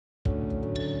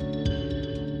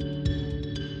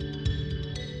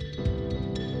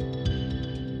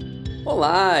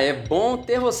Olá, é bom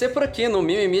ter você por aqui no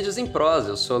Mídias em Prosa.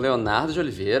 Eu sou Leonardo de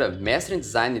Oliveira, mestre em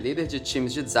design e líder de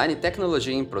times de design e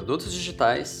tecnologia em produtos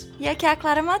digitais. E aqui é a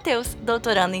Clara Matheus,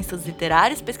 doutoranda em estudos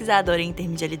literários, pesquisadora em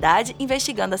intermedialidade,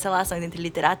 investigando as relações entre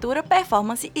literatura,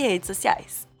 performance e redes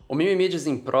sociais. O Mídias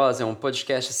em Prosa é um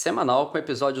podcast semanal com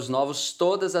episódios novos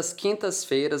todas as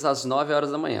quintas-feiras, às 9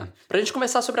 horas da manhã. Pra gente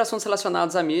conversar sobre assuntos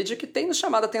relacionados à mídia que tem nos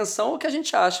chamado a atenção ou que a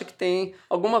gente acha que tem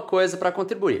alguma coisa para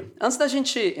contribuir. Antes da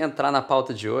gente entrar na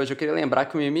pauta de hoje, eu queria lembrar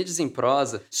que o Mídias em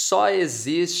Prosa só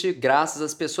existe graças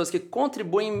às pessoas que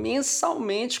contribuem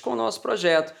mensalmente com o nosso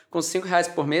projeto. Com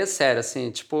R$5 por mês, sério, assim,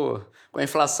 tipo... Com a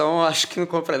inflação, eu acho que não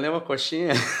compra nem uma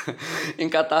coxinha. Em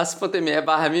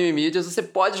catarse.me/mimimídias, você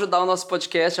pode ajudar o nosso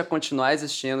podcast a continuar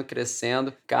existindo,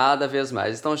 crescendo cada vez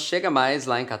mais. Então chega mais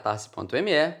lá em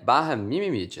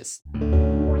catarse.me/mimimídias.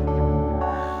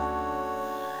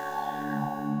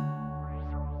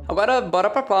 Agora, bora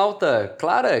pra pauta.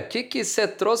 Clara, o que você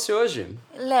trouxe hoje?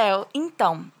 Léo,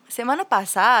 então, semana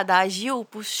passada a Gil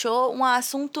puxou um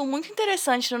assunto muito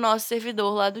interessante no nosso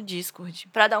servidor lá do Discord.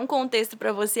 Para dar um contexto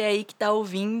para você aí que tá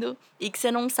ouvindo e que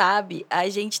você não sabe, a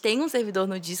gente tem um servidor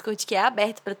no Discord que é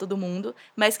aberto para todo mundo,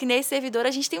 mas que nesse servidor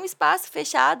a gente tem um espaço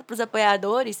fechado para os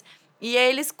apoiadores. E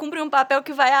eles cumprem um papel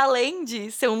que vai além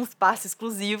de ser um espaço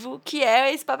exclusivo, que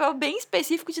é esse papel bem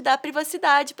específico de dar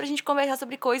privacidade pra gente conversar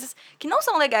sobre coisas que não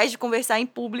são legais de conversar em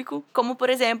público, como, por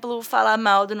exemplo, falar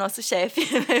mal do nosso chefe.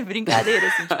 Brincadeira,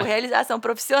 assim, tipo, realização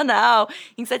profissional,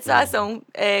 insatisfação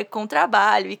com o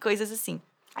trabalho e coisas assim.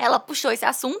 Ela puxou esse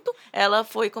assunto, ela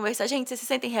foi conversar, gente, vocês se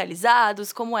sentem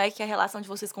realizados? Como é que é a relação de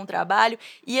vocês com o trabalho?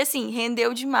 E, assim,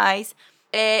 rendeu demais.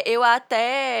 Eu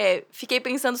até fiquei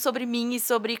pensando sobre mim e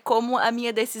sobre como a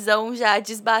minha decisão já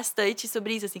diz bastante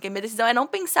sobre isso, assim, que a minha decisão é não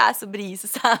pensar sobre isso,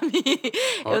 sabe?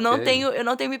 Eu não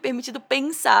tenho me permitido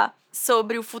pensar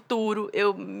sobre o futuro.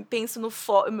 Eu penso eu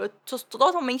tô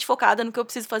totalmente focada no que eu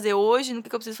preciso fazer hoje, no que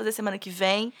eu preciso fazer semana que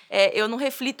vem. Eu não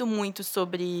reflito muito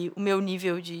sobre o meu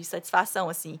nível de satisfação,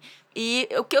 assim. E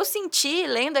o que eu senti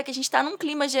lendo é que a gente está num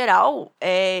clima geral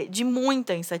de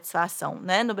muita insatisfação,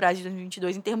 né, no Brasil de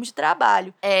 2022, em termos de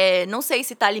trabalho. Não sei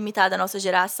se está limitada a nossa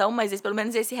geração, mas pelo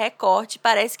menos esse recorte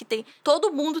parece que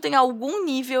todo mundo tem algum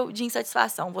nível de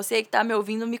insatisfação. Você que está me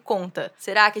ouvindo, me conta.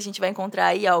 Será que a gente vai encontrar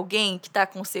aí alguém que está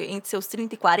entre seus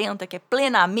 30 e 40, que é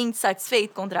plenamente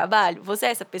satisfeito com o trabalho? Você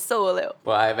é essa pessoa, Léo?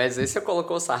 Uai, mas aí você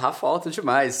colocou o sarrafo alto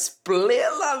demais.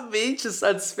 Plenamente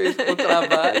satisfeito com o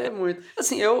trabalho é muito...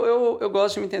 Assim, eu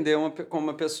gosto de me entender como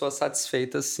uma pessoa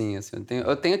satisfeita, assim.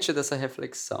 Eu tenho tido essa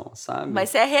reflexão, sabe? Mas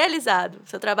você é realizado.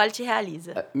 Seu trabalho te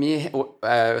realiza.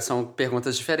 São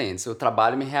perguntas diferentes. O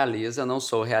trabalho me realiza, eu não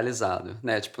sou realizado,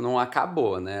 né? Tipo, não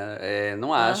acabou, né?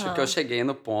 Não acho que eu cheguei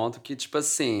no ponto que, tipo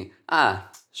assim...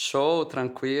 show,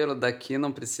 tranquilo, daqui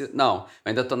não precisa... Não, eu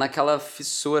ainda tô naquela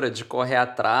fissura de correr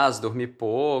atrás, dormir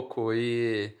pouco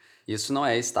e... Isso não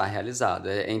é estar realizado,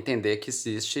 é entender que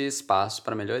existe espaço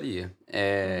para melhoria.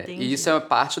 E isso é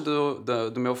parte do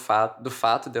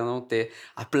fato de eu não ter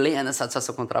a plena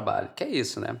satisfação com o trabalho. Que é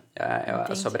isso, né? É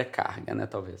a sobrecarga, né,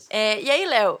 talvez. E aí,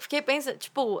 Léo, fiquei pensando,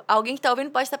 tipo, alguém que tá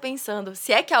ouvindo pode estar pensando,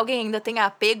 se é que alguém ainda tem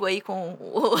apego aí com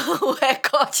o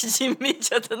recorte de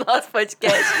mídia do nosso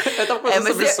podcast. Eu tava pensando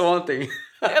sobre isso ontem.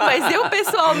 Mas eu,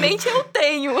 pessoalmente, eu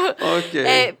tenho.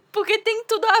 Ok. Porque tem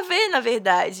tudo a ver, na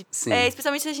verdade. Sim.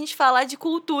 Especialmente se a gente falar de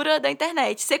cultura da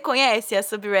internet. Você conhece a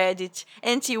subreddit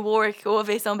anti-work, ou a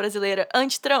versão brasileira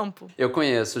anti-trampo? Eu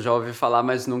conheço, já ouvi falar,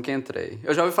 mas nunca entrei.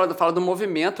 Eu já ouvi falar do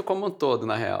movimento como um todo,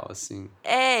 na real, assim.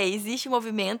 Existe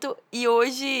movimento e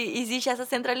hoje existe essas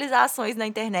centralizações na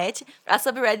internet. A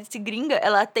subreddit gringa,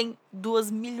 ela tem 2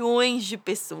 milhões de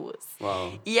pessoas.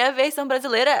 Uau. E a versão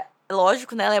brasileira...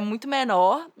 Lógico, né? Ela é muito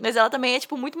menor, mas ela também é,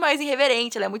 tipo, muito mais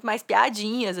irreverente. Ela é muito mais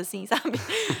piadinhas, assim, sabe?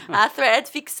 A thread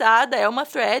fixada é uma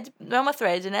thread... Não é uma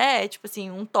thread, né? É, tipo assim,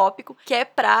 um tópico que é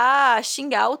pra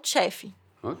xingar o chefe.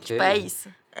 Ok. Tipo, é isso.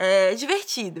 É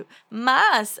divertido.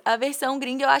 Mas a versão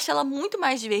gringa eu acho ela muito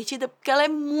mais divertida porque ela é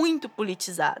muito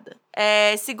politizada.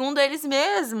 Segundo eles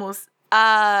mesmos...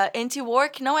 A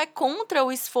anti-work não é contra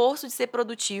o esforço de ser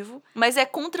produtivo, mas é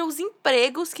contra os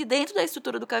empregos que, dentro da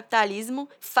estrutura do capitalismo,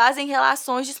 fazem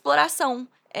relações de exploração.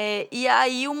 E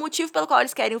aí, o motivo pelo qual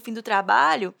eles querem o fim do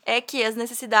trabalho é que as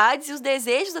necessidades e os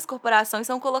desejos das corporações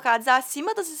são colocados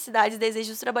acima das necessidades e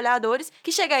desejos dos trabalhadores,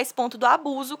 que chega a esse ponto do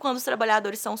abuso quando os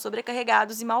trabalhadores são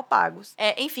sobrecarregados e mal pagos.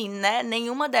 Enfim, né?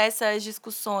 Nenhuma dessas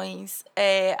discussões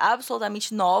é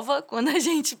absolutamente nova quando a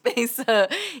gente pensa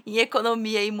em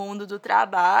economia e mundo do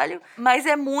trabalho, mas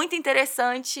é muito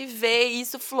interessante ver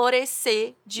isso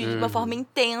florescer de uma forma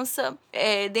intensa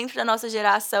dentro da nossa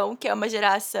geração, que é uma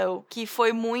geração que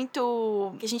foi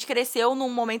muito... que a gente cresceu num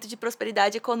momento de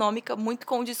prosperidade econômica, muito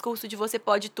com o discurso de você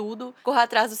pode tudo, corra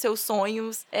atrás dos seus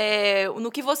sonhos,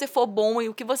 no que você for bom e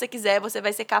o que você quiser, você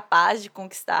vai ser capaz de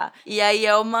conquistar. E aí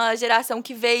é uma geração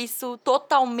que vê isso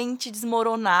totalmente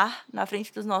desmoronar na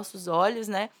frente dos nossos olhos,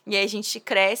 né? E aí a gente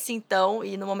cresce, então,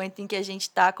 e no momento em que a gente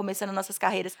tá começando nossas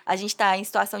carreiras, a gente tá em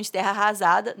situação de terra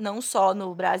arrasada, não só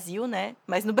no Brasil, né?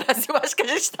 Mas no Brasil acho que a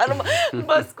gente tá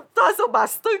numa situação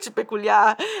bastante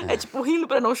peculiar. É tipo rindo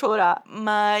pra não chorar.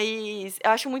 Mas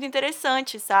eu acho muito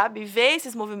interessante, sabe? Ver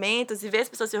esses movimentos e ver as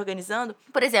pessoas se organizando.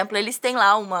 Por exemplo, eles têm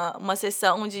lá uma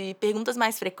sessão de perguntas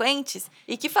mais frequentes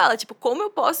e que fala, tipo, como eu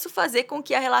posso fazer com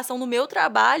que a relação no meu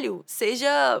trabalho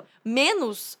seja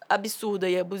menos absurda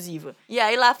e abusiva. E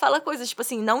aí lá fala coisas tipo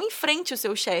assim, não enfrente o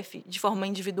seu chefe de forma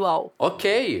individual.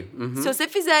 Ok. Se você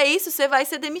fizer isso, você vai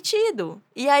ser demitido.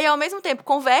 E aí, ao mesmo tempo,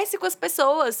 converse com as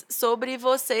pessoas sobre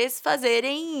vocês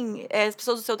fazerem, as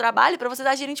pessoas do seu trabalho, para vocês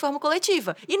agirem de forma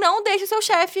coletiva. E não deixe o seu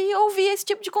chefe ouvir esse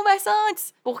tipo de conversa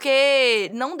antes. Porque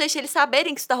não deixe eles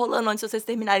saberem que isso tá rolando antes de vocês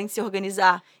terminarem de se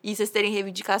organizar e vocês terem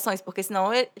reivindicações. Porque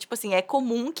senão, tipo assim, é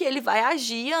comum que ele vai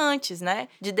agir antes, né?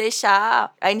 De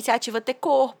deixar a iniciativa ter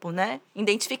corpo, né?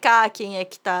 Identificar quem é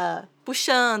que tá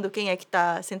puxando, quem é que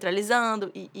tá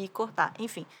centralizando e cortar,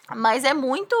 enfim. Mas é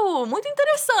muito, muito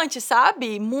interessante,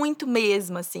 sabe? Muito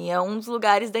mesmo, assim. É um dos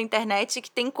lugares da internet que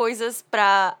tem coisas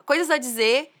a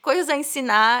dizer, coisas a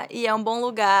ensinar, e é um bom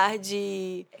lugar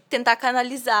de tentar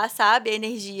canalizar, sabe? A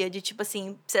energia de tipo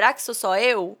assim, será que sou só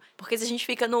eu? Porque se a gente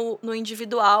fica no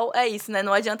individual, é isso, né?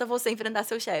 Não adianta você enfrentar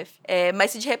seu chefe. Mas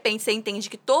se de repente você entende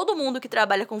que todo mundo que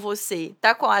trabalha com você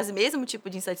tá com o mesmo tipo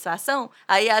de insatisfação,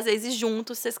 aí às vezes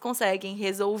juntos vocês conseguem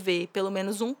resolver pelo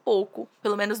menos um pouco,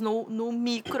 pelo menos no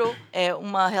micro,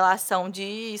 uma relação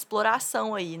de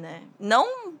exploração aí, né?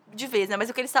 Não de vez, né? Mas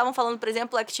o que eles estavam falando, por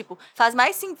exemplo, é que, tipo,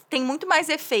 tem muito mais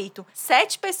efeito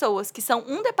 7 pessoas que são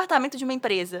um departamento de uma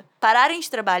empresa pararem de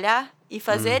trabalhar e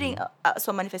fazerem a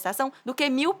sua manifestação do que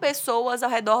 1.000 pessoas ao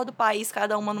redor do país,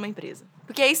 cada uma numa empresa.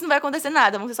 Porque isso não vai acontecer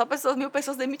nada, vão ser só 1.000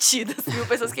 pessoas demitidas, 1.000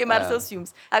 pessoas queimaram seus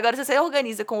filmes. Agora, se você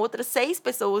organiza com outras 6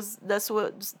 pessoas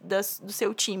do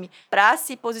seu time pra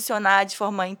se posicionar de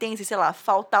forma intensa, e, sei lá,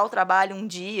 faltar o trabalho um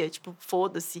dia, tipo,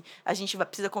 foda-se, a gente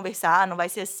precisa conversar, não vai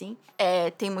ser assim,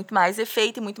 tem muito mais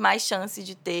efeito e muito mais chance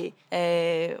de ter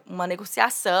uma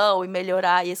negociação e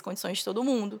melhorar aí as condições de todo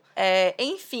mundo.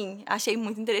 Enfim, achei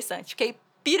muito interessante. Fiquei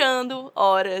pirando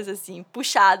horas, assim,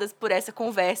 puxadas por essa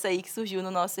conversa aí que surgiu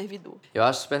no nosso servidor. Eu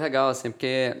acho super legal, assim,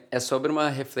 porque é sobre uma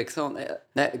reflexão,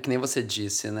 né, que nem você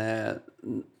disse, né?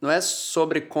 Não é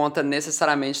sobre conta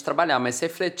necessariamente trabalhar, mas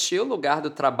refletir o lugar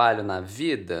do trabalho na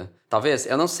vida. Talvez,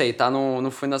 eu não sei, tá? Não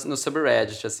fui no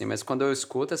subreddit, assim, mas quando eu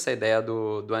escuto essa ideia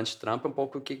do anti-Trump, é um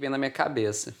pouco o que vem na minha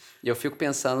cabeça. E eu fico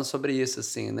pensando sobre isso,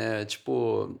 assim, né?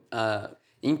 Tipo,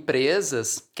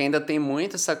 empresas que ainda tem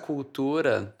muito essa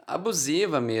cultura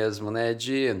abusiva mesmo, né?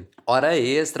 De hora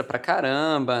extra pra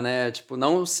caramba, né? Tipo,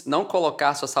 não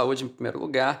colocar sua saúde em primeiro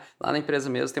lugar. Lá na empresa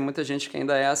mesmo tem muita gente que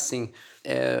ainda é assim.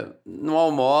 Não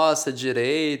almoça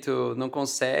direito, não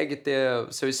consegue ter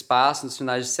o seu espaço nos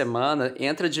finais de semana,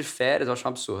 entra de férias, eu acho um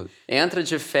absurdo. Entra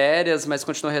de férias, mas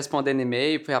continua respondendo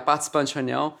e-mail, já participando de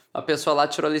reunião. A pessoa lá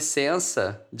tirou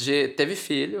licença, teve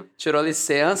filho, tirou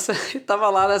licença e tava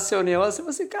lá na reunião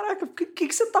assim, caraca, o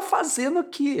que você tá fazendo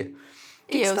aqui?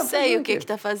 E eu sei o que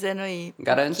tá fazendo aí. Porque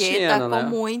tá Garantindo, com né?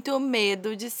 muito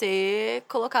medo de ser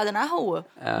colocada na rua.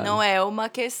 Não é uma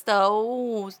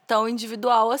questão tão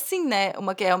individual assim, né?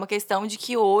 É uma questão de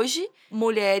que hoje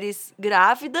mulheres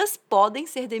grávidas podem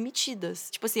ser demitidas.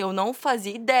 Tipo assim, eu não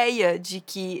fazia ideia de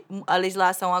que a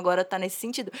legislação agora tá nesse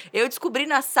sentido. Eu descobri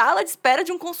na sala de espera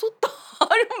de um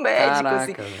consultório médico, Caraca,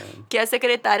 assim, velho. que a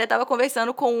secretária tava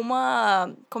conversando com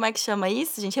uma... Como é que chama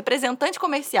isso, gente? Representante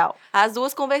comercial. As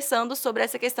duas conversando sobre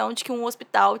essa questão de que um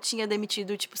hospital tinha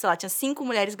demitido, tipo, sei lá, tinha 5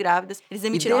 mulheres grávidas. Eles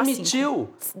demitiram as 5.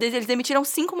 Eles demitiram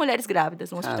 5 mulheres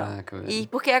grávidas no hospital. Caraca, velho. E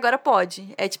porque agora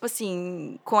pode. É tipo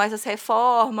assim, com essas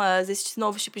reformas, esses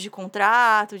novos tipos de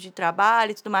contrato, de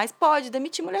trabalho e tudo mais, pode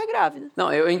demitir mulher grávida.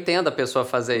 Não, eu entendo a pessoa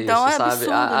fazer Então isso, é sabe?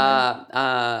 absurdo,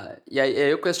 né? E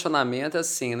aí o questionamento é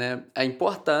assim, né? A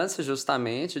importância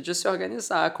justamente de se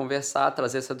organizar, conversar,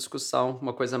 trazer essa discussão,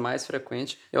 uma coisa mais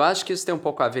frequente. Eu acho que isso tem um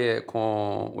pouco a ver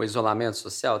com o isolamento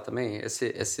social também,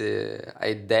 a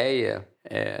ideia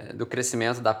do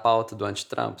crescimento da pauta do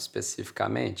anti-Trump,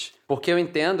 especificamente. Porque eu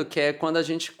entendo que é quando a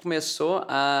gente começou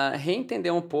a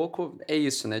reentender um pouco, é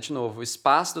isso, né? De novo, o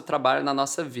espaço do trabalho na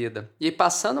nossa vida. E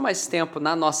passando mais tempo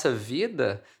na nossa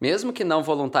vida, mesmo que não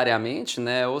voluntariamente,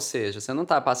 né? Ou seja, você não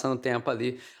está passando tempo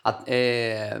ali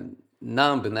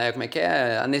numb, né? Como é que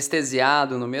é?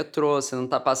 Anestesiado no metrô, você não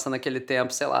tá passando aquele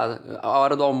tempo, sei lá, a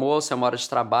hora do almoço é uma hora de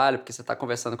trabalho, porque você tá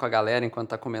conversando com a galera enquanto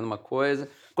tá comendo uma coisa.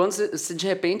 Quando você de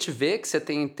repente vê que você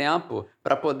tem tempo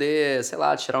para poder, sei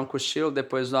lá, tirar um cochilo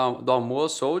depois do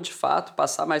almoço, ou de fato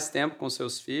passar mais tempo com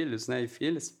seus filhos, né, e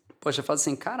filhas. Poxa, eu falo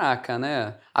assim, caraca,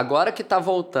 né? Agora que tá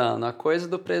voltando a coisa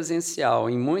do presencial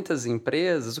em muitas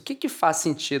empresas, o que que faz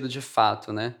sentido de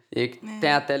fato, né? E tem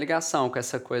É. até ligação com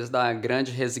essa coisa da grande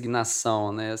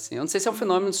resignação, né? Assim, eu não sei se é um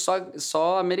fenômeno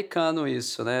só americano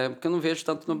isso, né? Porque eu não vejo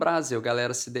tanto no Brasil,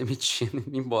 galera se demitindo e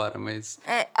indo embora, mas...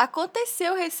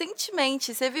 Aconteceu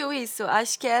recentemente, você viu isso?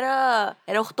 Acho que era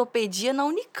ortopedia na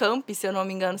Unicamp, se eu não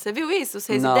me engano. Você viu isso? Os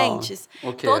Não, residentes?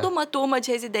 o quê? Toda uma turma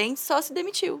de residentes só se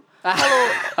demitiu.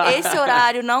 Falou, esse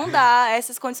horário não dá,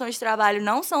 essas condições de trabalho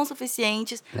não são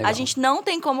suficientes, a Legal. gente não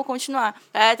tem como continuar.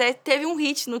 Até teve um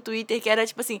hit no Twitter que era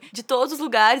tipo assim, de todos os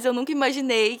lugares eu nunca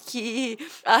imaginei que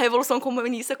a Revolução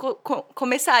Comunista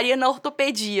começaria na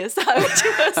ortopedia, sabe?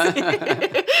 Tipo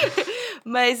assim.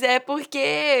 Mas é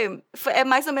porque é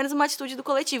mais ou menos uma atitude do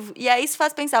coletivo. E aí se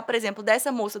faz pensar, por exemplo,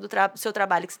 dessa moça do seu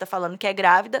trabalho que você tá falando, que é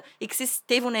grávida e que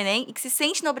teve um neném e que se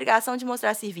sente na obrigação de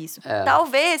mostrar serviço. É,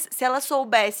 Talvez, se ela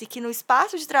soubesse que no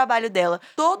espaço de trabalho dela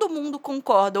todo mundo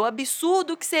concorda o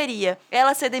absurdo que seria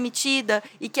ela ser demitida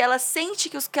e que ela sente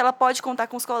que ela pode contar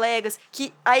com os colegas,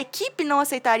 que a equipe não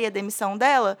aceitaria a demissão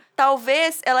dela,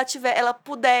 talvez ela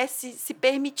pudesse se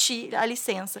permitir a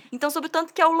licença. Então, sobre o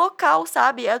tanto que é o local,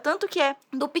 sabe? É o tanto que é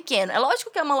do pequeno. É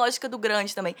lógico que é uma lógica do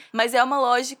grande também, mas é uma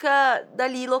lógica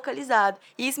dali localizado.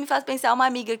 E isso me faz pensar uma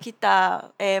amiga que tá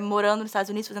morando nos Estados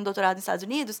Unidos, fazendo doutorado nos Estados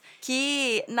Unidos,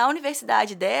 que na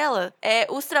universidade dela,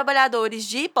 os trabalhadores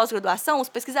de pós-graduação, os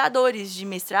pesquisadores de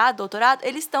mestrado, doutorado,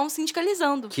 eles estão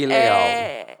sindicalizando. que legal.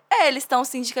 Eles estão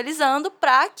sindicalizando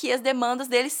para que as demandas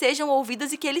deles sejam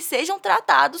ouvidas e que eles sejam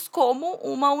tratados como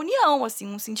uma união, assim,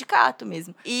 um sindicato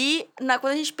mesmo. E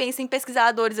quando a gente pensa em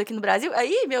pesquisadores aqui no Brasil,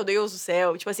 aí, meu Deus do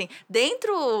céu, tipo assim,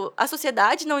 a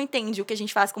sociedade não entende o que a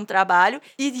gente faz como trabalho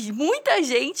e muita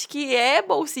gente que é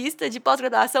bolsista de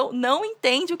pós-graduação não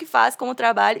entende o que faz como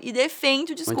trabalho e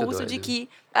defende o Muito discurso de doido. que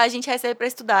a gente recebe pra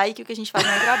estudar e que o que a gente faz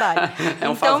não é trabalho. É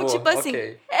um Então, favor, tipo assim,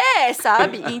 ok.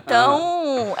 sabe? Aham.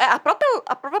 Então, a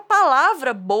própria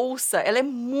palavra bolsa, ela é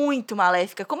muito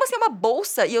maléfica. Como assim é uma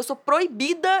bolsa e eu sou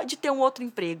proibida de ter um outro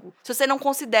emprego? Se você não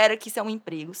considera que isso é um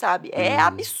emprego, sabe? É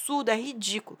absurdo, é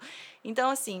ridículo.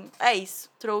 Então, assim, é isso.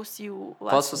 Trouxe o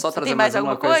Posso assunto. só Você trazer tem mais mais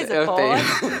uma alguma coisa? coisa? Eu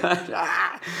tenho. Pode.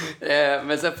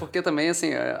 Mas é porque também,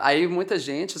 assim, aí muita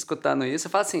gente escutando isso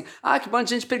fala assim, que bando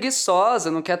de gente preguiçosa,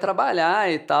 não quer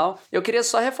trabalhar e tal. Eu queria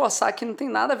só reforçar que não tem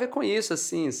nada a ver com isso,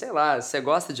 assim, sei lá, você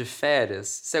gosta de férias?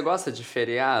 Você gosta de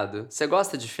feriado? Você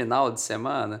gosta de final de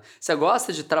semana? Você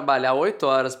gosta de trabalhar 8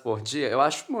 horas por dia? Eu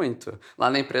acho muito. Lá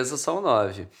na empresa são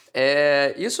 9.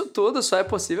 Isso tudo só é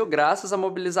possível graças à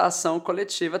mobilização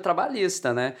coletiva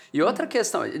trabalhista, né? E outra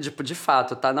questão, tipo, de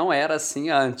fato, tá? Não era assim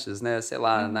antes, né? Sei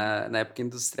lá, na época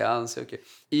industrial, não sei o quê.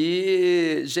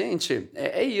 E, gente,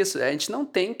 é isso. A gente não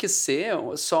tem que ser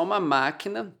só uma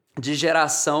máquina de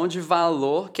geração de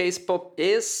valor que é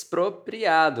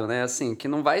expropriado, né? Assim, que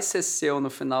não vai ser seu no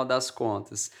final das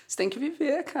contas. Você tem que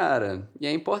viver, cara. E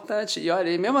é importante. E olha,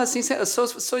 e mesmo assim,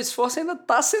 seu esforço ainda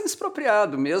tá sendo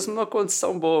expropriado, mesmo numa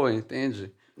condição boa,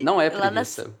 entende? Não é Lá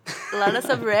preguiça. lá na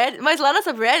subreddit, mas lá na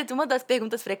subreddit, uma das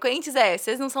perguntas frequentes é: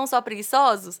 vocês não são só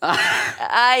preguiçosos?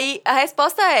 Aí a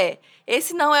resposta é: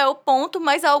 esse não é o ponto,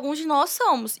 mas alguns de nós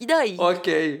somos. E daí?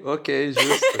 Ok,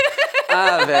 justo.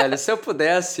 Velho, se eu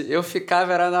pudesse, eu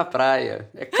ficava era na praia.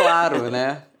 É claro,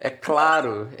 né? É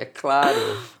claro.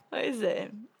 Pois é.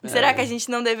 E será que a É. gente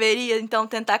não deveria, então,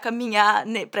 tentar caminhar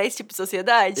pra esse tipo de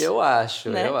sociedade? Eu acho.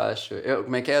 Né?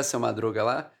 Como é que é, seu Madruga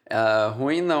lá?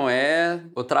 Ruim não é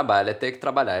o trabalho, é ter que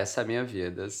trabalhar. Essa é a minha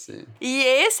vida, assim. E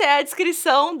essa é a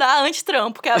descrição da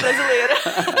antitrampo, que é a brasileira.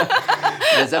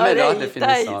 Mas é a Olha melhor aí,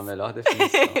 definição, a Thaís. melhor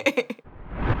definição.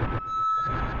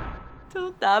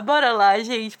 Então tá, bora lá,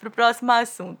 gente, pro próximo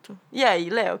assunto. E aí,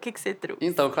 Léo, o que você trouxe?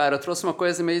 Então, claro, eu trouxe uma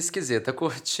coisa meio esquisita,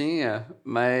 curtinha,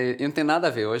 mas e não tem nada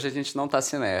a ver. Hoje a gente não tá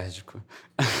sinérgico.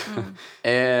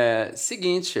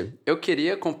 Seguinte, eu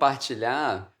queria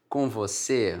compartilhar com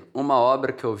você uma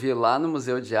obra que eu vi lá no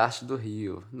Museu de Arte do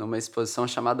Rio, numa exposição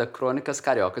chamada Crônicas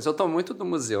Cariocas. Eu tô muito do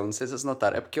museu, não sei se vocês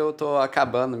notaram, é porque eu tô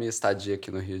acabando minha estadia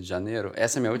aqui no Rio de Janeiro.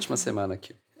 Essa é a minha última semana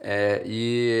aqui.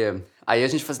 E aí a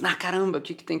gente fala assim, caramba, o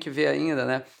que tem que ver ainda,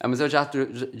 né? O Museu de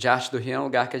Arte do Rio é um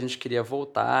lugar que a gente queria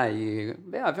voltar e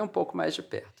ver um pouco mais de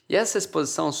perto. E essa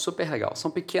exposição é super legal.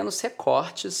 São pequenos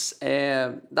recortes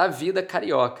da vida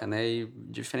carioca, né? E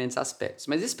diferentes aspectos.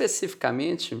 Mas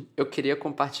especificamente, eu queria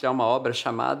compartilhar uma obra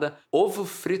chamada Ovo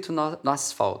Frito no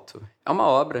Asfalto. É uma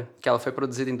obra que ela foi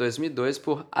produzida em 2002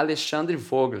 por Alexandre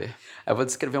Vogler. Eu vou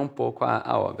descrever um pouco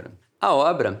a obra. A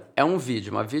obra é um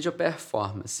vídeo, uma video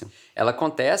performance. Ela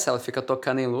fica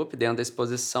tocando em loop dentro da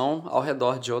exposição ao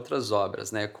redor de outras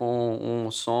obras, né? Com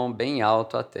um som bem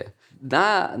alto até.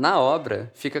 Na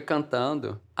obra, fica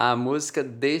cantando a música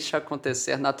Deixa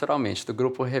Acontecer Naturalmente, do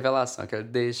grupo Revelação, que é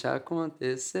Deixa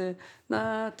Acontecer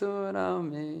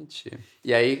Naturalmente.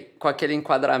 E aí, com aquele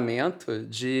enquadramento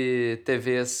de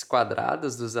TVs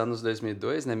quadradas dos anos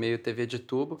 2002, né, meio TV de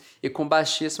tubo, e com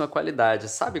baixíssima qualidade.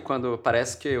 Sabe quando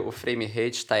parece que o frame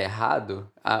rate está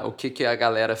errado? O que a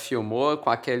galera filmou com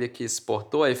aquele que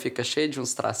exportou, aí fica cheio de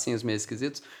uns tracinhos meio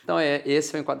esquisitos. Então,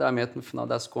 esse é o enquadramento no final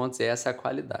das contas, e essa é a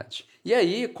qualidade. E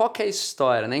aí, qual que é a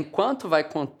história, né? Enquanto vai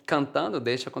cantando,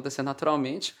 deixa acontecer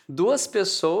naturalmente, duas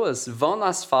pessoas vão no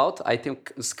asfalto, aí tem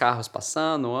os carros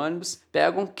passando, o ônibus,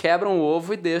 quebram o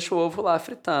ovo e deixam o ovo lá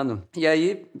fritando. E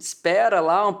aí, espera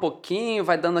lá um pouquinho,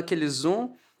 vai dando aquele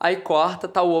zoom, aí corta,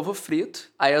 tá o ovo frito.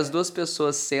 Aí as duas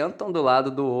pessoas sentam do lado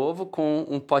do ovo com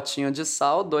um potinho de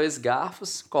sal, 2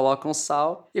 garfos, colocam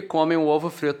sal e comem o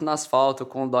ovo frito no asfalto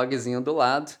com um dogzinho do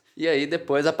lado. E aí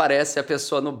depois aparece a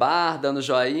pessoa no bar dando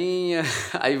joinha,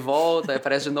 aí volta, aí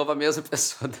aparece de novo a mesma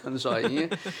pessoa dando joinha.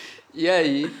 E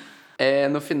aí,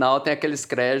 no final tem aqueles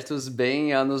créditos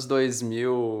bem anos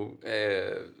 2000,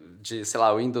 de, sei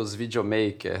lá, Windows Video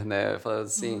Maker, né? Falando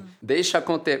assim, deixa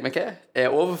acontecer... Como é que é?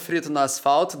 Ovo frito no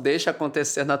asfalto, deixa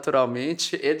acontecer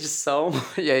naturalmente, edição,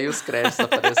 e aí os créditos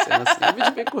aparecendo assim. Um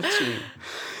vídeo bem curtinho.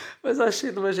 Mas eu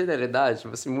achei de uma genialidade,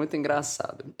 assim, muito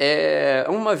engraçado. É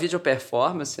uma video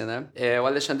performance, né? O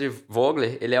Alexandre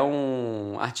Vogler, ele é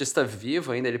um artista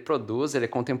vivo ainda, ele produz, ele é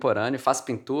contemporâneo, faz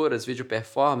pinturas, video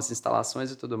performance, instalações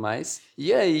e tudo mais.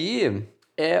 E aí...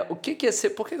 o que ia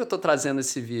ser? Por que eu tô trazendo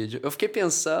esse vídeo? Eu fiquei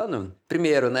pensando,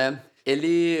 primeiro, né?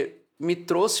 Ele me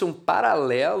trouxe um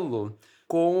paralelo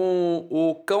com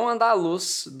o Cão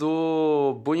Andaluz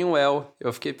do Buñuel.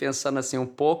 Eu fiquei pensando assim um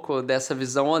pouco dessa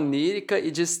visão onírica e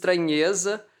de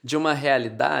estranheza de uma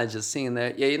realidade, assim,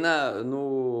 né? E aí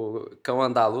no Cão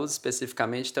Andaluz,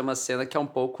 especificamente, tem uma cena que é um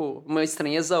pouco uma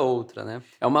estranheza outra, né?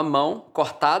 É uma mão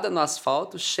cortada no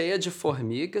asfalto, cheia de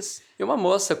formigas, e uma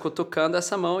moça cutucando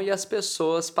essa mão e as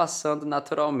pessoas passando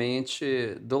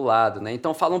naturalmente do lado, né?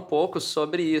 Então fala um pouco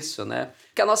sobre isso, né?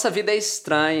 Que a nossa vida é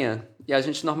estranha e a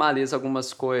gente normaliza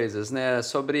algumas coisas, né?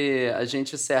 Sobre a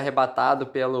gente ser arrebatado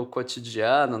pelo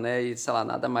cotidiano, né? E, sei lá,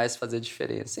 nada mais fazer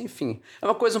diferença. Enfim, é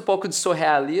uma coisa um pouco de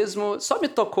surrealismo. Só me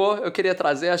tocou, eu queria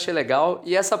trazer, achei legal.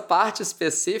 E essa parte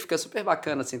específica é super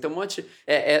bacana, assim. Tem um monte...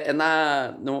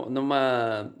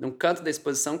 num canto da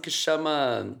exposição que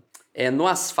chama... no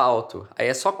asfalto. Aí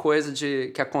é só coisa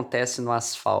que acontece no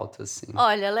asfalto, assim.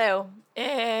 Olha, Léo,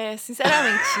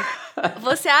 sinceramente,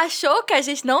 você achou que a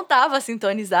gente não estava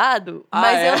sintonizado,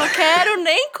 mas eu não quero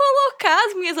nem colocar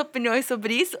as minhas opiniões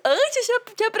sobre isso antes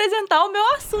de apresentar o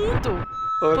meu assunto.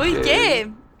 Okay. Porque,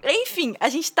 enfim, a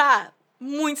gente tá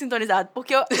muito sintonizado,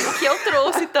 porque o que eu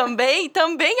trouxe também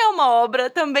é uma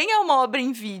obra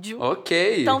em vídeo.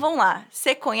 Ok. Então vamos lá,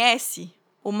 você conhece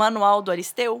o Manual do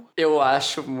Aristeu? Eu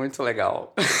acho muito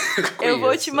legal. Eu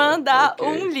vou te mandar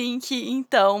um link,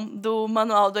 então, do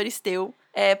Manual do Aristeu,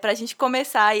 pra gente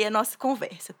começar aí a nossa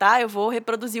conversa, tá? Eu vou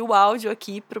reproduzir o áudio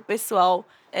aqui pro pessoal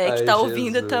que tá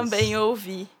ouvindo também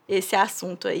ouvir esse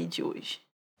assunto aí de hoje.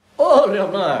 Ô,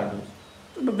 Leonardo,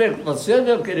 tudo bem com você,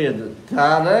 meu querido?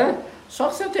 Tá, né? Só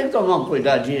que você tem que tomar um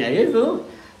cuidadinho aí, viu?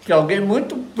 Que alguém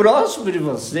muito próximo de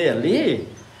você ali...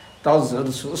 tá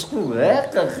usando suas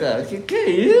cuecas, cara. Que é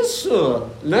isso?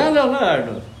 Né,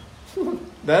 Leonardo?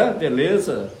 Né?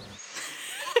 Beleza?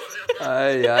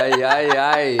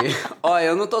 Ai. Ó,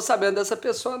 eu não tô sabendo dessa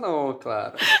pessoa, não,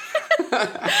 claro.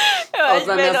 Eu acho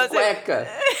usando minhas cuecas.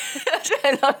 Acho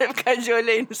melhor você ficar de olho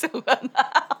aí no seu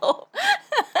canal.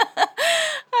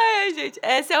 Ai, gente,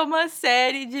 essa é uma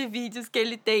série de vídeos que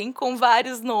ele tem com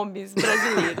vários nomes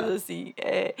brasileiros, assim.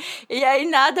 E aí,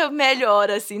 nada melhor,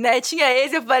 assim, né? Tinha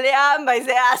esse, eu falei, mas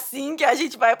é assim que a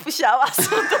gente vai puxar o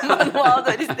assunto do Manual do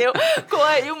Aristeu, com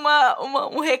aí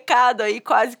um recado aí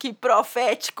quase que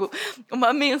profético,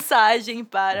 uma mensagem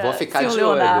para Vou ficar de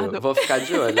Leonardo. Olho, vou ficar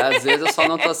de olho. Às vezes eu só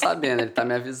não tô sabendo, ele tá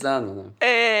me avisando, né?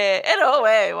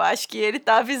 Eu acho que ele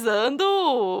tá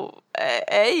avisando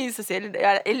é isso, assim,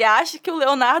 ele acha que o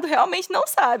Leonardo realmente não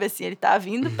sabe, assim, ele tá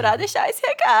vindo pra deixar esse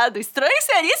recado. Estranho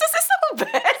seria se você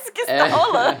soubesse que isso tá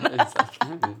rolando.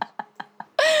 Exatamente.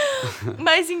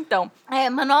 Mas então,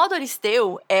 Manual do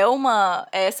Aristeu é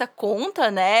essa conta,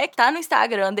 né, que tá no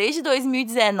Instagram desde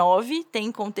 2019,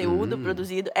 tem conteúdo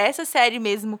produzido. Essa série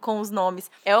mesmo com os nomes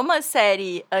é uma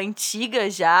série antiga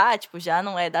já, tipo, já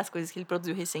não é das coisas que ele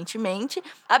produziu recentemente.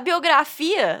 A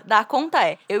biografia da conta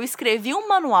é: eu escrevi um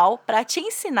manual pra te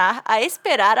ensinar a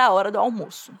esperar a hora do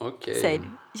almoço. Ok.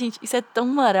 Sério. Gente, isso é tão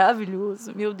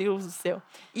maravilhoso, meu Deus do céu.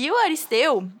 E o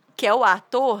Aristeu, que é o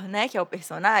ator, né, que é o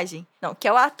personagem. Não, que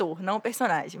é o ator, não o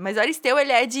personagem. Mas o Aristeu,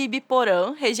 ele é de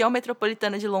Ibiporã, região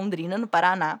metropolitana de Londrina, no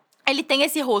Paraná. Ele tem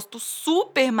esse rosto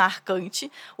super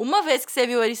marcante. Uma vez que você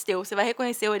viu o Aristeu, você vai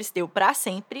reconhecer o Aristeu pra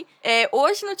sempre.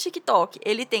 Hoje no TikTok,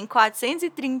 ele tem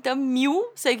 430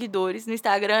 mil seguidores. No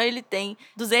Instagram, ele tem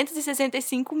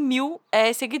 265 mil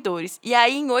seguidores. E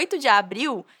aí, em 8 de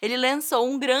abril, ele lançou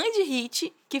um grande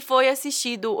hit que foi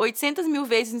assistido 800 mil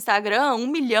vezes no Instagram,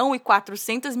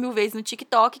 1.400.000 vezes no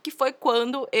TikTok, que foi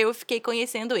quando eu fiquei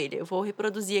conhecendo ele. Eu vou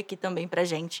reproduzir aqui também pra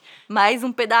gente mais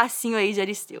um pedacinho aí de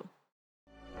Aristeu.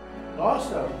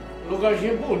 Nossa,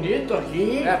 lugarzinho bonito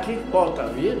aqui. É aqui que volta a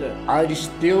vida.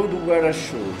 Aristeu do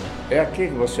Guarda-Chuva. É aqui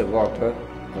que você volta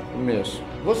no começo.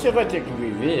 Você vai ter que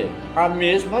viver a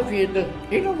mesma vida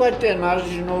e não vai ter nada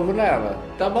de novo nela,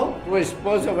 tá bom? Tua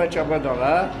esposa vai te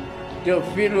abandonar, teu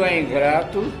filho é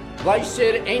ingrato, vai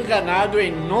ser enganado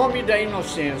em nome da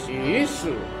inocência. E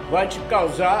isso vai te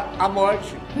causar a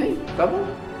morte. Tá bom?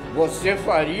 Você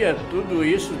faria tudo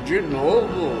isso de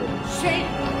novo? Sim,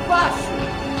 fácil!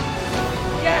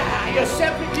 Eu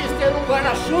sempre quis ter um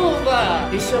guarda-chuva!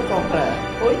 E se eu comprar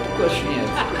 8 coxinhas?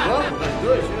 Vamos, nós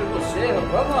dois, eu e você,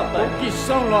 vamos, rapaz. O que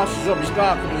são nossos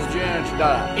obstáculos diante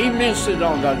da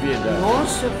imensidão da vida?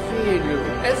 Nossa, filho,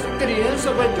 essa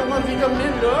criança vai ter uma vida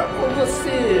melhor com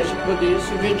você. A gente poderia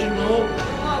se ver de novo.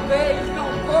 Uma vez não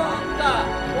conta!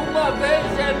 Uma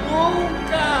vez é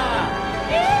nunca!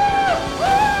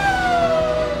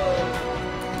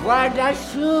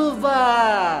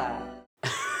 Guarda-chuva!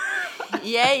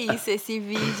 E é isso, esse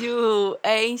vídeo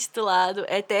é intitulado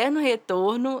Eterno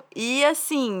Retorno. E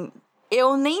assim,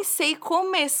 eu nem sei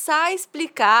começar a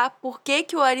explicar por que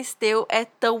o Aristeu é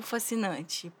tão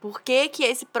fascinante. Por que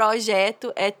esse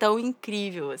projeto é tão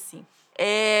incrível, assim.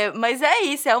 Mas é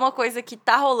isso, é uma coisa que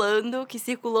tá rolando, que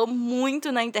circulou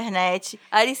muito na internet.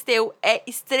 Aristeu é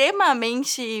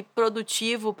extremamente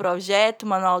produtivo, o projeto, o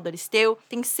Manual do Aristeu.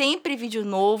 Tem sempre vídeo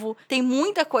novo, tem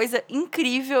muita coisa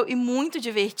incrível e muito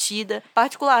divertida.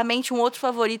 Particularmente, um outro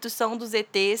favorito são dos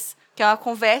ETs, que é uma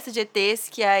conversa de ETs,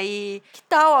 que aí... Que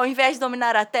tal, ao invés de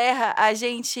dominar a Terra, a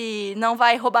gente não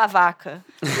vai roubar vaca?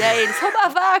 E aí eles, roubar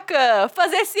vaca,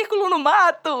 fazer círculo no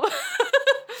mato.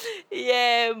 E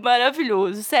é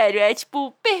maravilhoso, sério, é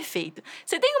tipo, perfeito.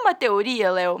 Você tem uma teoria,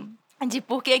 Léo, de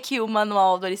por que o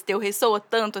Manual do Aristeu ressoa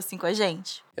tanto assim com a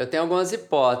gente? Eu tenho algumas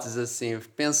hipóteses, assim,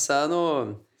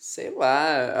 pensando... Sei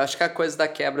lá, acho que a coisa da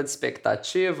quebra de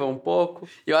expectativa um pouco.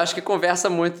 E eu acho que conversa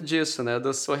muito disso, né?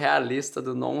 Do surrealista,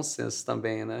 do nonsense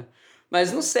também, né?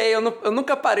 Mas não sei, eu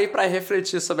nunca parei pra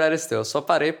refletir sobre Aristeu. Eu só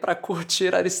parei pra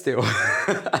curtir Aristeu.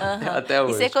 Até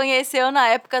hoje. E você conheceu na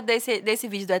época desse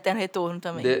vídeo do Eterno Retorno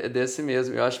também? Desse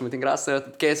mesmo, eu acho muito engraçado.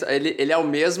 Porque ele ao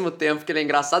mesmo tempo que ele é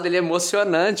engraçado, ele é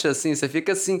emocionante, assim. Você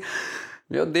fica assim...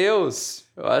 Meu Deus,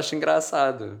 eu acho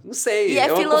engraçado. Não sei. E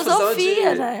é uma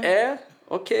filosofia, né?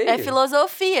 Ok. É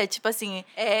filosofia, tipo assim,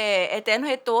 Eterno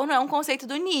Retorno é um conceito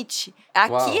do Nietzsche.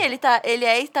 Aqui ele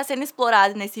tá sendo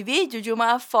explorado nesse vídeo de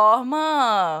uma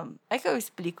forma... É que eu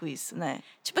explico isso, né?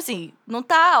 Tipo assim, não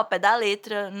tá ao pé da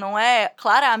letra,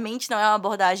 claramente não é uma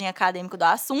abordagem acadêmica do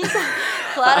assunto.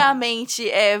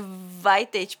 Claramente vai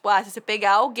ter, tipo, se você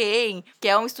pegar alguém que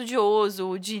é um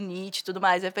estudioso de Nietzsche e tudo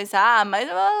mais, vai pensar, mas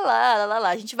lá.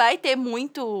 A gente vai ter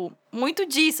muito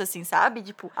disso, assim, sabe?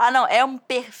 Tipo, não, é uma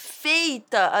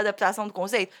perfeita adaptação do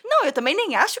conceito. Não, eu também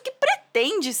nem acho que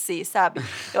pretende ser, sabe?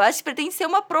 Eu acho que pretende ser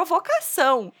uma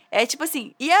provocação. É tipo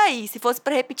assim, e aí, se fosse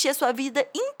pra repetir a sua vida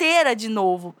inteira de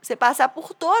novo, você passar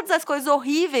por todas as coisas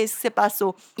horríveis que você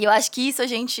passou. E eu acho que isso, a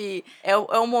gente, é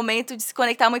um momento de se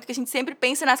conectar muito, porque a gente sempre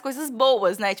pensa nas coisas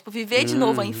boas, né? Tipo, viver de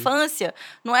novo a infância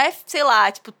não é, sei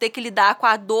lá, tipo, ter que lidar com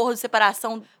a dor de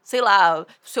separação. Sei lá,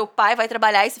 seu pai vai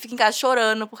trabalhar e você fica em casa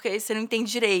chorando porque você não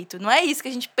entende direito. Não é isso que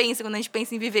a gente pensa quando a gente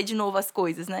pensa em viver de novo as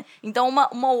coisas, né? Então,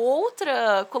 uma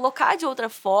outra... Colocar de outra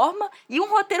forma e um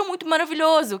roteiro muito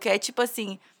maravilhoso, que é tipo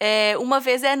assim... uma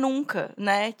vez é nunca,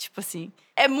 né? Tipo assim...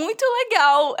 É muito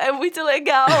legal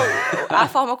a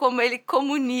forma como ele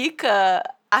comunica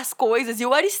as coisas. E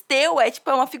o Aristeu é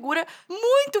uma figura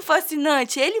muito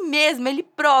fascinante. Ele mesmo, ele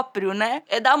próprio, né?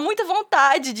 Dá muita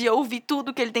vontade de ouvir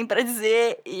tudo que ele tem pra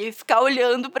dizer e ficar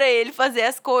olhando pra ele fazer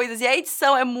as coisas. E a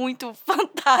edição é muito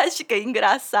fantástica e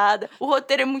engraçada. O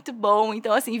roteiro é muito bom.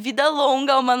 Então, assim, vida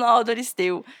longa ao Manual do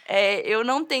Aristeu. Eu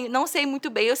não sei muito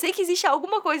bem. Eu sei que existe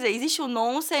alguma coisa aí. Existe o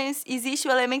nonsense, existe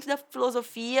o elemento da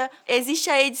filosofia, existe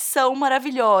a edição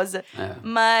maravilhosa.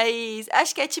 Mas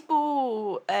acho que é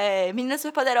tipo Menina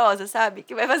Superpoderosa, sabe?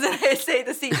 Que vai fazendo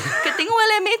receita, assim. Porque tem um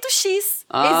elemento X.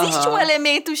 Existe um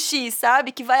elemento X,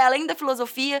 sabe? Que vai além da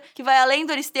filosofia, que vai além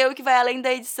do Aristeu, que vai além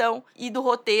da edição e do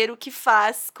roteiro, que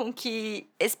faz com que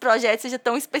esse projeto seja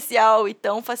tão especial e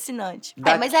tão fascinante.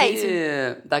 Mas é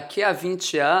isso. Daqui a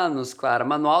 20 anos, Clara,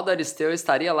 Manual do Aristeu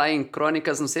estaria lá em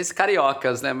crônicas, não sei se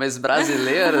cariocas, né? Mas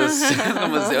brasileiras, no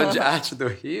Museu de Arte do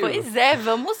Rio. Pois é,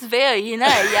 vamos ver aí, né?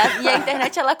 E a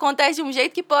internet, ela acontece de um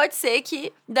jeito que pode ser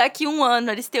que daqui 1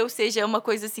 ano Aristeu seja uma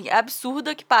coisa, assim,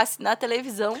 absurda que passe na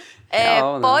televisão.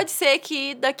 Real, né? Pode ser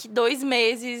que daqui 2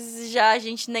 meses a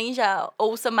gente nem já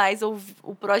ouça mais, ou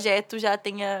o projeto já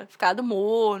tenha ficado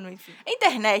morno, enfim. A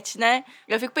internet, né?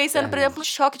 Eu fico pensando, por exemplo,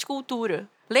 choque de cultura.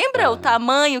 Lembra o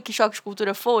tamanho que choque de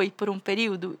cultura foi por um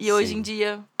período? E hoje em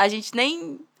dia a gente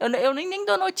nem... Eu nem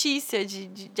dou notícia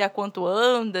de a quanto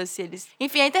anda, se eles...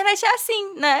 Enfim, a internet é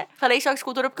assim, né? Falei choque de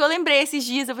cultura porque eu lembrei esses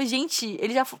dias. Eu falei, gente,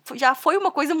 ele já foi uma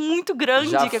coisa muito grande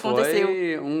que aconteceu. Já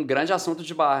foi um grande assunto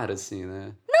de bar, assim,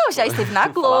 né? Não, já esteve na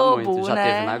Globo, já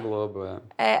né? teve na Globo,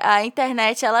 A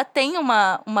internet, ela tem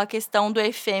uma questão do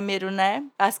efêmero, né?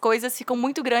 As coisas ficam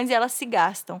muito grandes e elas se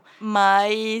gastam.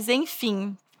 Mas,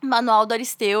 enfim... Manual do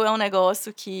Aristeu é um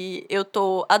negócio que eu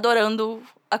tô adorando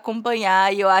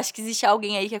acompanhar, e eu acho que existe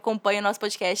alguém aí que acompanha o nosso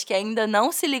podcast que ainda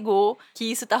não se ligou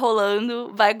que isso tá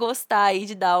rolando, vai gostar aí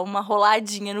de dar uma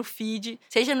roladinha no feed,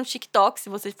 seja no TikTok, se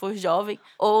você for jovem,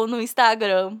 ou no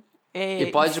Instagram. E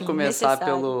pode começar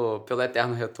necessário. pelo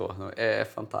Eterno Retorno. É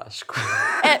fantástico.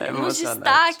 Nos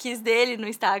destaques dele no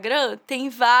Instagram, tem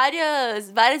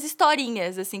várias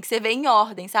historinhas, assim, que você vê em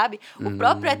ordem, sabe? O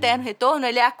próprio Eterno Retorno,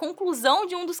 ele é a conclusão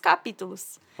de um dos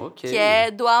capítulos. Que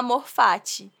é do Amor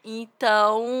Fati.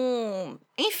 Então...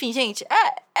 Enfim, gente,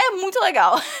 é muito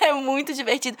legal. É muito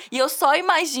divertido. E eu só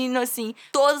imagino, assim,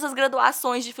 todas as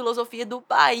graduações de filosofia do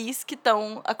país que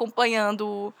estão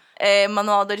acompanhando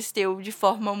Manual do Aristeu de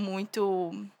forma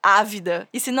muito ávida.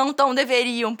 E se não tão,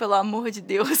 deveriam, pelo amor de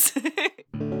Deus.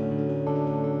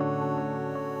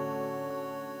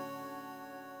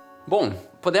 Bom,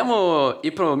 podemos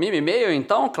ir pro Mime e-mail,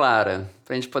 então, Clara?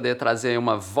 Pra gente poder trazer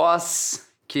uma voz...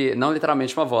 que não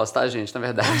literalmente uma voz, tá, gente? Na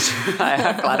verdade, é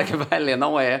a Clara que vai ler,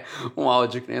 não é um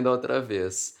áudio que nem da outra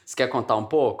vez. Você quer contar um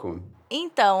pouco?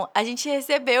 Então, a gente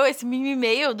recebeu esse mini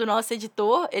e-mail do nosso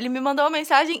editor. Ele me mandou uma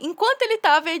mensagem enquanto ele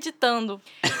estava editando.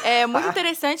 É muito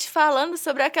interessante, falando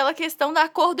sobre aquela questão da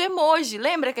cor do emoji.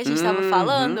 Lembra que a gente estava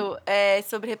falando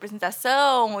sobre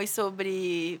representação e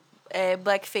sobre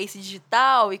blackface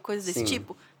digital e coisas desse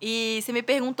tipo? E você me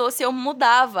perguntou se eu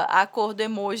mudava a cor do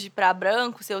emoji pra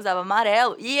branco, se eu usava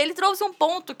amarelo. E ele trouxe um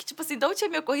ponto que, tipo assim, não tinha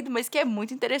me ocorrido, mas que é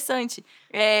muito interessante.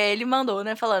 Ele mandou,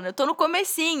 né, falando, eu tô no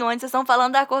comecinho, onde vocês estão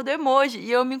falando da cor do emoji,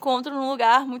 e eu me encontro num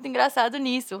lugar muito engraçado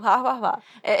nisso.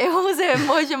 Eu uso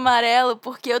emoji amarelo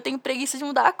porque eu tenho preguiça de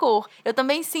mudar a cor. Eu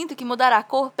também sinto que mudar a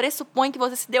cor pressupõe que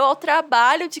você se deu ao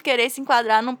trabalho de querer se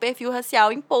enquadrar num perfil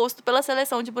racial imposto pela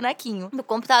seleção de bonequinho, no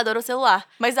computador ou celular.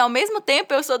 Mas, ao mesmo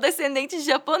tempo, eu sou descendente de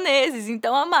japoneses,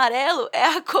 então amarelo é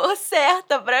a cor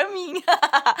certa pra mim.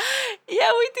 E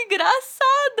é muito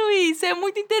engraçado isso, é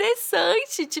muito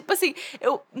interessante. Tipo assim,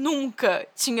 eu nunca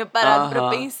tinha parado pra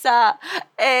pensar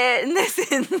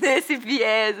nesse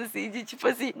viés, assim, de tipo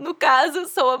assim, no caso,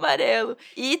 sou amarelo.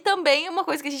 E também uma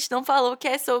coisa que a gente não falou, que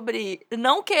é sobre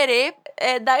não querer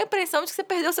dar a impressão de que você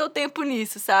perdeu seu tempo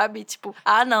nisso, sabe? Tipo,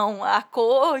 não, a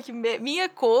cor, minha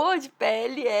cor de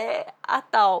pele é a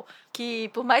tal. Que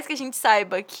por mais que a gente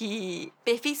saiba que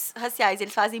perfis raciais,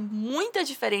 eles fazem muita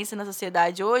diferença na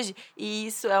sociedade hoje, e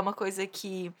isso é uma coisa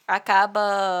que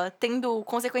acaba tendo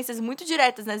consequências muito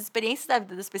diretas nas experiências da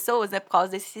vida das pessoas, né, por causa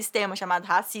desse sistema chamado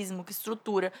racismo que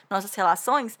estrutura nossas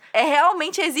relações,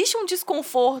 realmente existe um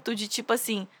desconforto de tipo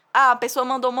assim, a pessoa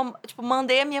mandou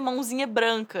mandei a minha mãozinha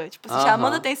branca. Tipo, assim,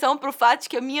 chamando atenção pro fato de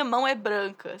que a minha mão é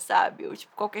branca, sabe? Ou,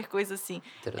 tipo, qualquer coisa assim.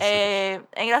 É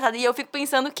engraçado. E eu fico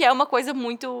pensando que é uma coisa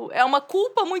muito... É uma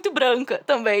culpa muito branca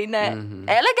também, né?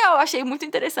 É legal, eu achei muito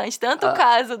interessante. Tanto o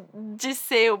caso de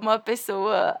ser uma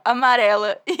pessoa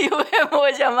amarela e o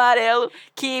emoji amarelo,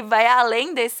 que vai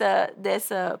além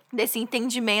desse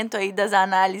entendimento aí das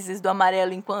análises do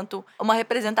amarelo enquanto uma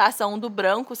representação do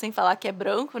branco, sem falar que é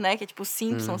branco, né? Que é tipo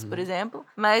Simpsons, irmãos, por exemplo,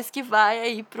 mas que vai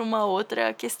aí pra uma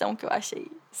outra questão que eu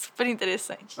achei super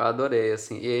interessante. Eu adorei,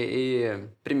 assim. E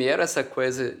primeiro essa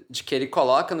coisa de que ele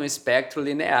coloca no espectro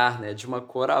linear, né? De uma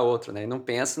cor a outra, né? E não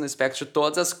pensa no espectro de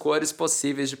todas as cores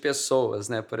possíveis de pessoas,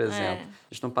 né? Por exemplo.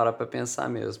 A gente não para pra pensar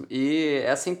mesmo. E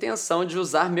essa intenção de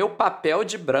usar meu papel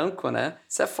de branco, né?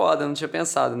 Isso é foda, eu não tinha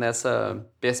pensado nessa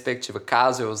perspectiva.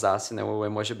 Caso eu usasse, né, o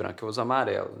emoji branco, eu uso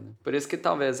amarelo. Né? Por isso que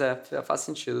talvez faz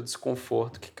sentido o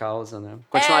desconforto que causa, né?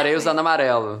 Continuarei usando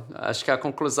amarelo. Acho que é a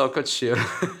conclusão que eu tiro.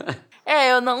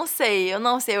 Eu não sei.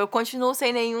 Eu continuo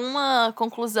sem nenhuma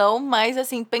conclusão, mas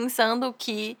assim, pensando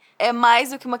que é mais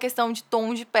do que uma questão de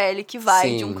tom de pele que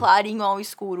vai de um clarinho ao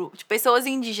escuro. De pessoas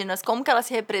indígenas, como que elas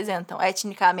se representam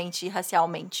etnicamente e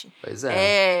racialmente? Pois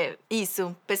é.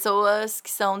 Isso. Pessoas que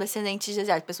são descendentes de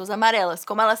asiáticos, pessoas amarelas,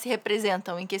 como elas se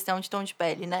representam em questão de tom de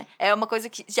pele, né? É uma coisa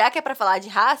que, já que é pra falar de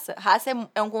raça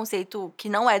é um conceito que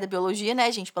não é da biologia,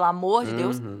 né, gente? Pelo amor de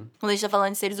Deus. Quando a gente tá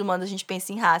falando de seres humanos, a gente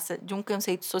pensa em raça de um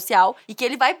conceito social e que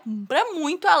ele vai pra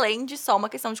muito além de só uma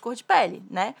questão de cor de pele,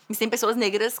 né? E tem pessoas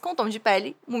negras com tom de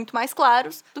pele muito mais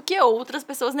claros do que outras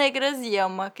pessoas negras, e é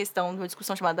uma questão de uma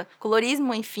discussão chamada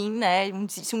colorismo, enfim, né?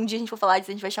 Se um dia a gente for falar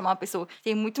disso, a gente vai chamar uma pessoa que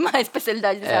tem muito mais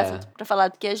especialidade nesse assunto pra falar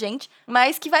do que a gente,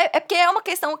 mas que vai... É porque é uma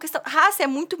questão... Raça é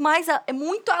muito mais... É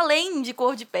muito além de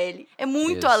cor de pele. É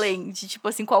muito além de, tipo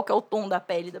assim, qual que é o tom da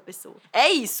pele da pessoa. É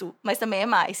isso, mas também é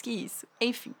mais que isso.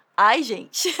 Enfim. Ai,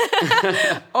 gente.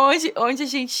 onde a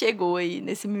gente chegou aí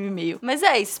nesse mimimi? Mas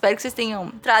é isso. Espero que vocês tenham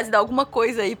trazido alguma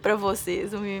coisa aí pra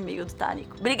vocês, o mimimi do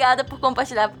Tanico. Obrigada por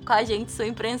compartilhar com a gente sua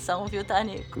impressão, viu,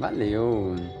 Tanico?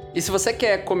 Valeu. E se você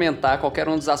quer comentar qualquer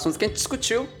um dos assuntos que a gente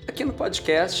discutiu aqui no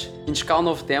podcast, indicar um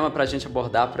novo tema pra gente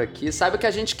abordar por aqui, saiba que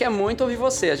a gente quer muito ouvir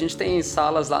você. A gente tem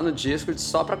salas lá no Discord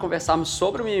só pra conversarmos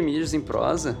sobre o Mimimídios em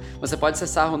prosa. Você pode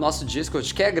acessar o nosso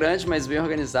Discord, que é grande, mas bem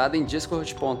organizado, em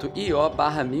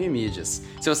discord.io/mimimídias.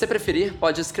 Se você preferir,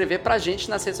 pode escrever pra gente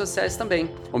nas redes sociais também.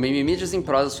 O Mimimídios em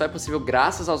prosa só é possível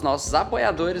graças aos nossos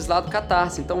apoiadores lá do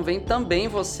Catarse. Então vem também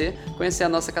você conhecer a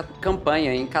nossa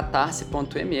campanha em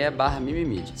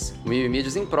catarse.me/mimimídias. O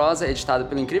Mimimídios em prosa é editado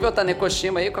pelo incrível Taneko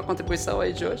Shima aí, com a contribuição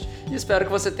aí de hoje. E espero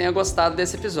que você tenha gostado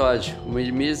desse episódio. O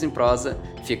Mimimídios em prosa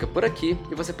fica por aqui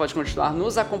e você pode continuar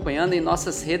nos acompanhando em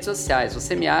nossas redes sociais.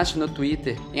 Você me acha no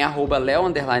Twitter em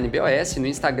 @leo_bos, no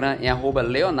Instagram em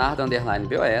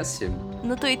 @leonardo_bos.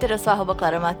 No Twitter eu sou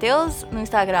 @claramateus, no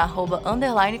Instagram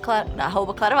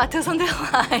 @claramateus_.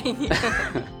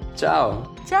 Tchau.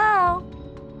 Tchau.